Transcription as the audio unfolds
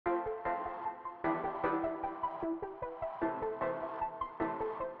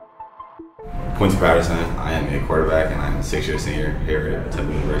Quincy Patterson. I am a quarterback and I'm a 6-year senior here at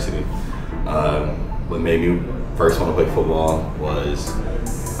Temple University. What made me first want to play football was,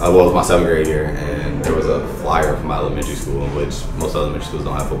 it was my 7th grade year, and there was a flyer from my elementary school, which most elementary schools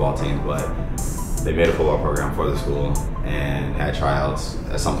don't have football teams, but they made a football program for the school and had tryouts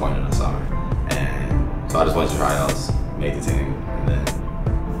at some point in the summer. And so I just went to tryouts, made the team, and then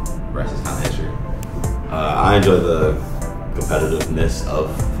the rest is kind of history. I enjoy the competitiveness of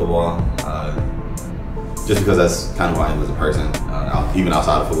football, just because that's kind of who I am as a person, even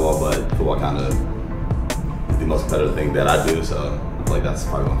outside of football, but football kind of is the most competitive thing that I do, so I feel like that's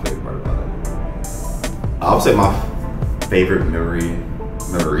probably my favorite part about it. I would say my favorite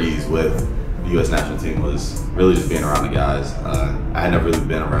memories with the US National Team was really just being around the guys. I had never really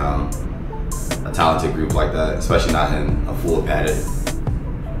been around a talented group like that, especially not in a full padded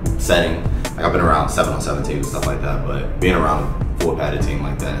setting. Like, I've been around 7-on-7 teams and stuff like that, but being around a full padded team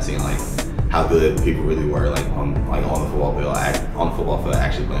like that and seeing like how good people really were on the football field,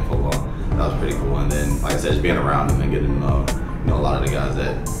 actually playing football, that was pretty cool. And then, like I said, just being around them and getting to know, a lot of the guys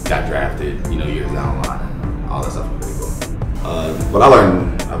that got drafted, years down the line, all that stuff was pretty cool. What I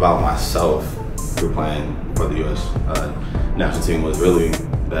learned about myself through playing for the US national team was really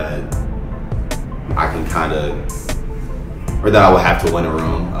that I can or that I would have to win a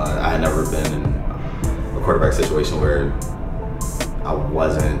room. I had never been in a quarterback situation where I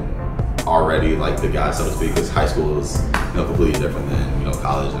wasn't already like the guy, so to speak, because high school is completely different than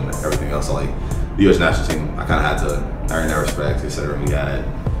college and everything else. So like the US national team, I kind of had to earn their respect, considering we had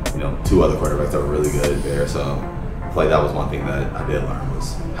 2 other quarterbacks that were really good there. So I feel like that was one thing that I did learn,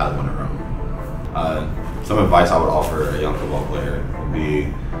 was how to win a room. Some advice I would offer a young football player would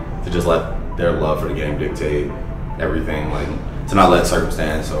be to just let their love for the game dictate everything, like to not let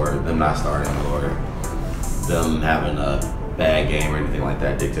circumstance or them not starting or them having a bad game or anything like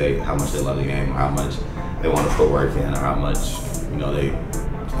that dictate how much they love the game or how much they want to put work in or how much they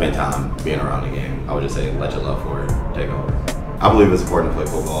spend time being around the game. I would just say let your love for it take over. I believe it's important to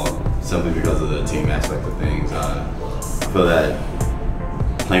play football simply because of the team aspect of things. I feel that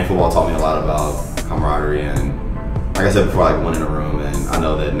playing football taught me a lot about camaraderie and, like I said before, like winning a room. And I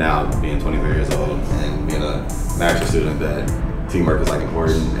know that now, being 23 years old and being a master's student, that teamwork is like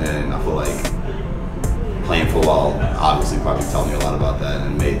important, and I feel like playing football obviously probably taught me a lot about that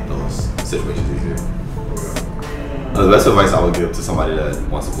and made those situations easier. The best advice I would give to somebody that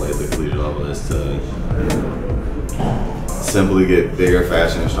wants to play at the collegiate level is to simply get bigger,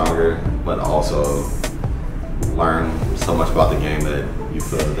 faster, and stronger, but also learn so much about the game that you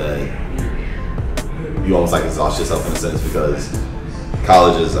feel that you almost like exhaust yourself in a sense, because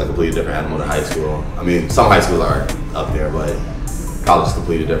college is a completely different animal than high school. I mean, some high schools are up there, but college is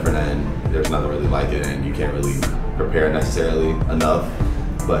completely different, and there's nothing really like it, and you can't really prepare necessarily enough.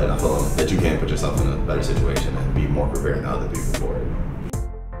 But I feel that you can put yourself in a better situation and be more prepared than other people for it.